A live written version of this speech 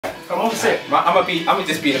Come on, say it. I'ma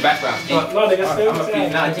just be in the background. No, nigga, stay. I'm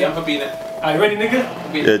gonna be in the. Alright, ready, nigga?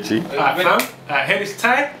 Yeah, G. Alright, fam. Alright, head is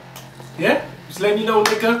tight. Yeah? Just letting you know,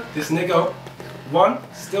 nigga. This nigga won.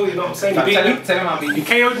 Still, you know what I'm saying? You beat me. Tell him I beat you.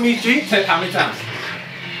 You KO'd me, G. How many times?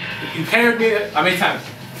 You KO'd me. How many times?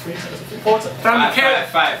 3 times. 4 times.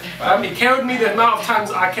 Fam, you KO'd me the amount of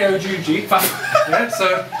times I KO'd you, G. Yeah?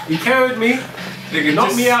 So, you KO'd me. Nigga,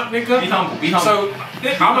 knock me out, nigga. Be humble, be humble. So,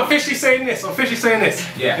 I'm officially saying this.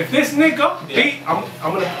 Yeah. If this nigga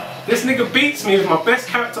this nigga beats me with my best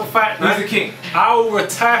character fight night. Who's the king? I will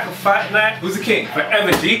retire for fight night. Who's the king?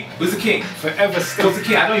 Forever, G. Who's the king? Forever still. Who's the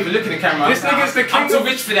king? I don't even look at the camera. This nigga's the king. I'm too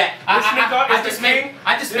rich for that. I just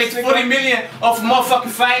made 40 million off a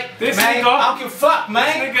motherfucking fight. This man, nigga, I don't give a fuck,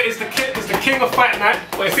 man. This nigga is the king of fight night.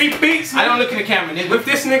 But if he beats me, I don't look at the camera, nigga. With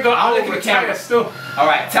this nigga, I will retire still.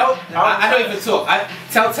 Alright, I don't even talk.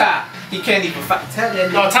 Tell Ty, he can't even fight. Tell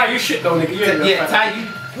that nigga. No, Ty, you shit though, nigga. Yeah, Ty, you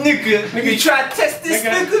nigga. You try to test this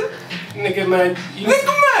nigga? Nigga, man.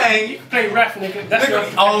 Nigga, man. You can play rap, nigga. That's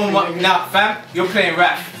nigga. Oh my, nah, fam. You're playing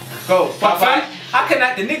rap. Go. But fam, how can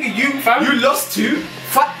the nigga you lost to?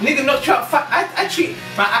 Fuck, nigga, not try to fight. I treat.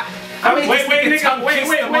 Wait, nigga.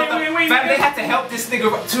 Wait. Fam, they had to help this nigga.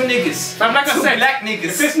 2 niggas. Fam, like I said, black niggas.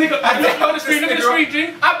 If this nigga, I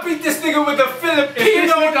beat this nigga with a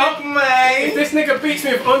Filipino nigga, man. If this nigga beats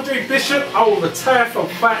me with Andre Bishop, I will retire from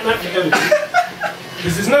fight night forever.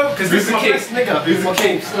 Because this is my best nigga. Who's the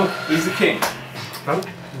king? Who's the king?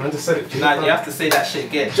 Man just said it. Nah, you have to say that shit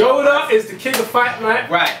again. Joda is the king of fight night.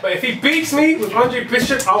 Right. But if he beats me with Andre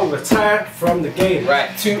Bishop, I will retire from the game.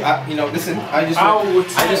 Right. 2. You know, listen. I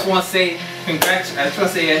just want to say congratulations. I just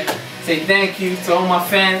want to say thank you to all my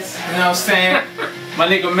fans. You know what I'm saying? My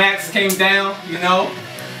nigga Max came down. You know.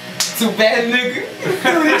 Too bad, nigga.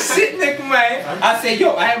 Do this shit, nigga, man. I said,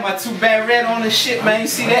 yo, I had my Too Bad red on and shit, man. You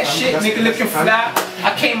see that shit, nigga, looking fly.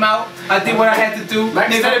 I came out, I did what I had to do,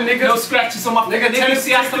 nigga. No scratches on my nigga. You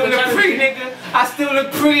see, I still look pretty, nigga. I still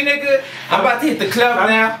look pretty, nigga. I'm about to hit the club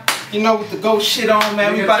now. You know, with the ghost shit on,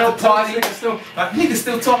 man. We about to party. Nigga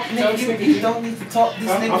still talking, nigga. You don't need to talk. This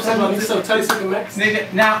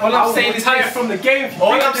nigga. Now, all I'm saying is this. From the game.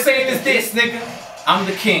 All I'm saying is this, nigga. I'm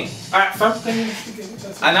the king. Alright, fam.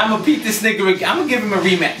 And I'm gonna beat this nigga again. I'm gonna give him a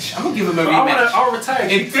rematch. I'll retire.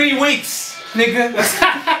 In 3 weeks, nigga.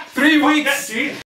 3 weeks.